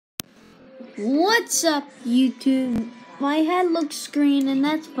What's up, YouTube? My head looks green, and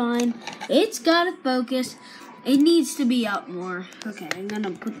that's fine. It's gotta focus. It needs to be up more. Okay, I'm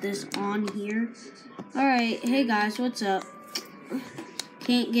gonna put this on here. Alright, hey guys, what's up?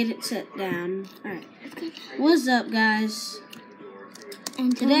 Can't get it set down. Alright. What's up, guys?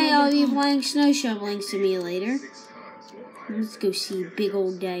 And today I'll be playing Snow Shoveling Simulator. Let's go see Big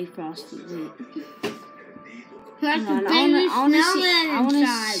Old Daddy Frosty. Wait.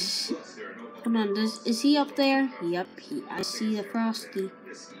 Hold on, is he up there? Yep, I see the Frosty.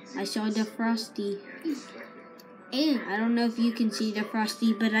 I saw the Frosty. I don't know if you can see the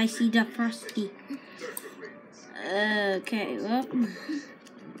Frosty, but I see the Frosty. Okay, well.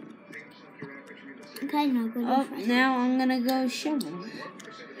 Okay, now I'm gonna go shovel.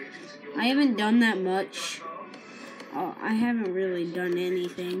 I haven't done that much. Oh, I haven't really done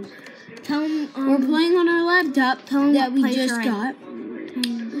anything. Tell him, we're playing on our laptop that we just got.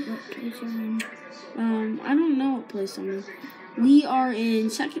 I don't know what place I'm in. We are in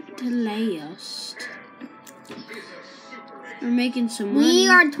second to last. We're making some money. We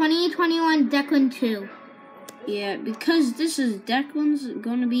are 2021 Declan 2. Yeah, because this is Declan's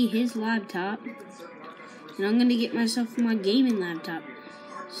gonna be his laptop. And I'm gonna get myself my gaming laptop.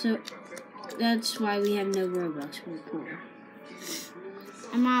 So that's why we have no Robux. We're poor.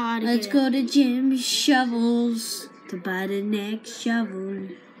 I'm not allowed to Let's go to Jim Shovels to buy the next shovel.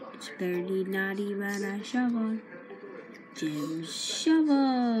 It's very naughty when I shovel. Jim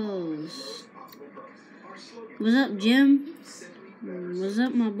Shovels. What's up, Jim? What's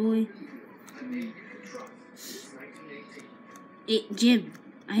up, my boy? Hey, Jim,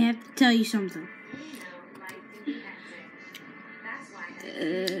 I have to tell you something.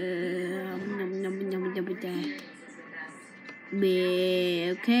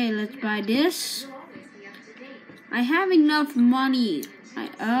 Okay, let's buy this. I have enough money.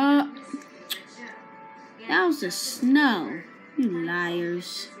 That was the snow. You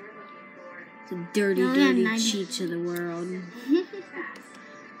liars. The dirty cheats of the world.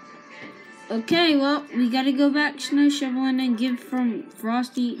 Okay, well, we gotta go back snow shoveling and give from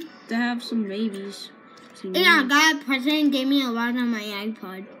Frosty to have some babies. Yeah, God, President gave me a lot on my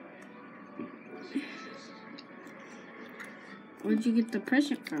iPod. Where'd you get the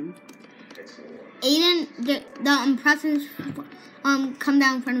present from? Aiden, the presents come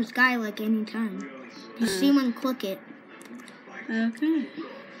down in front of the sky like any time. You see one, click it. Okay.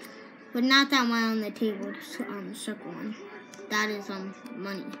 But not that one on the table, the circle one. That is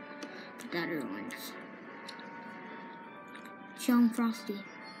money. That other ones. Show him Frosty.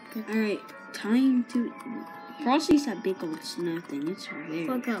 Alright, time to. Frosty's that big old snow thing. It's very.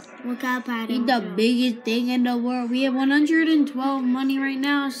 Look up at He's him. the biggest thing in the world. We have 112 money right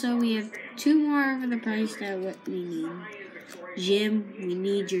now, so we have 2 more over the price that what we need. Jim, we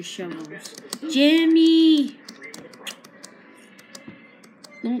need your shovels. Jimmy!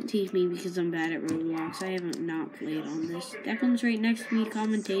 Don't tease me because I'm bad at Roblox. I haven't not played on this. Declan's right next to me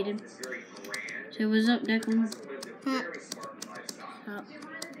commentated. So what's up, Declan?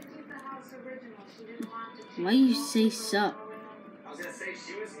 Why you say sup?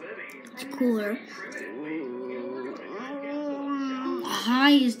 It's cooler.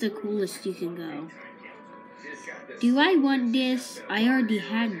 High is the coolest you can go. Do I want this? I already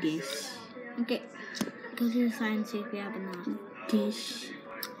had this. Okay. Go to the side and see if you have enough. This.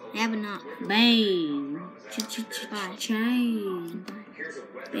 I have enough. Bang. Chain.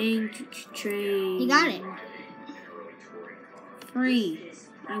 Bang. Train. You got it. Free.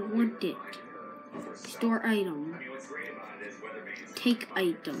 I want it. Store item. Take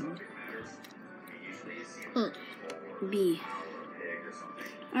item. B.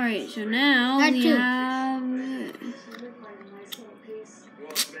 Alright, so now we have.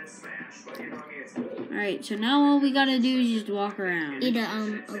 Alright, so now all we gotta do is just walk around. Eat a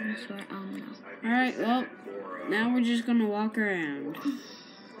open store. No. Alright, well, now we're just gonna walk around.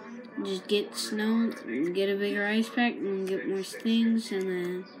 Just get snow, get a bigger ice pack, and get more things, and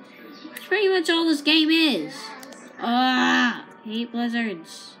then that's pretty much all this game is. Hate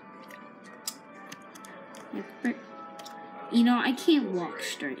blizzards. You know, I can't walk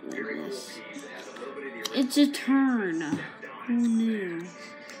straight like this. It's a turn. Who knew?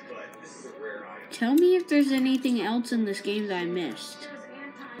 Tell me if there's anything else in this game that I missed.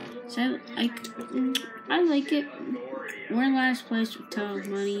 So, I like it. We're in last place with tons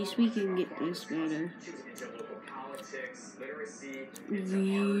of money, so we can get this better.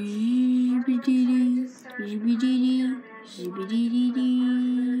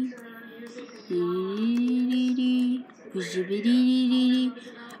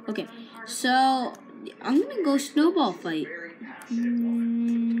 Okay, so I'm gonna go snowball fight.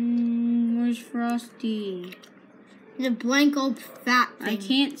 Where's Frosty? He's a blank old fat thing. I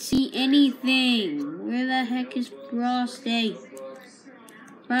can't see anything. Where the heck is Frosty?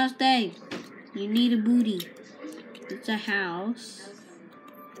 Frosty, you need a booty. It's a house.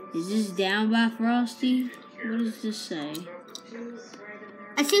 Is this down by Frosty? What does this say?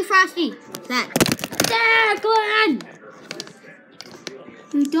 I see Frosty. That. Declan!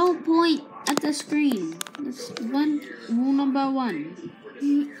 You don't point at the screen. That's rule number 1.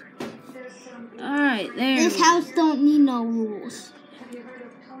 Alright, there. This house don't need no rules.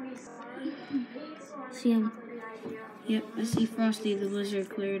 See him? Yep, I see Frosty the Lizard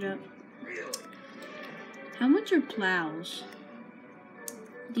cleared up. How much are plows?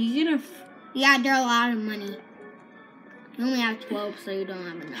 Do you get a... Yeah, they're a lot of money. You only have 12, so you don't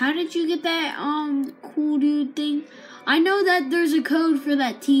have enough. How did you get that cool dude thing? I know that there's a code for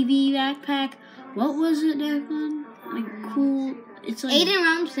that TV backpack. What was it, Declan? Like cool. It's like Aiden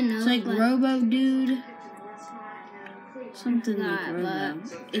Robinson knows. It's like but Robo Dude. Something like Nah, Robo.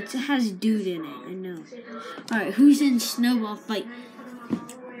 It has dude in it. I know. All right, who's in Snowball Fight?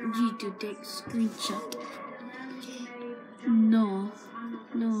 G2 take screenshot. No.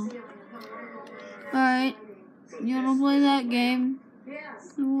 All right. You wanna play that game?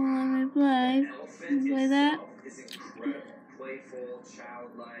 You wanna let me play? You play that?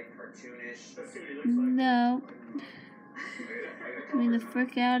 No. Get me the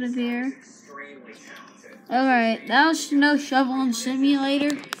frick out of here. Alright, that was Snow Shoveling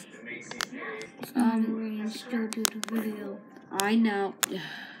Simulator. we're gonna still do the video. I know.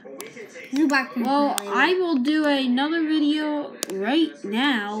 Well, I will do another video right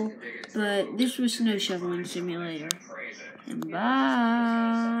now, but this was Snow Shoveling Simulator. And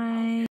bye.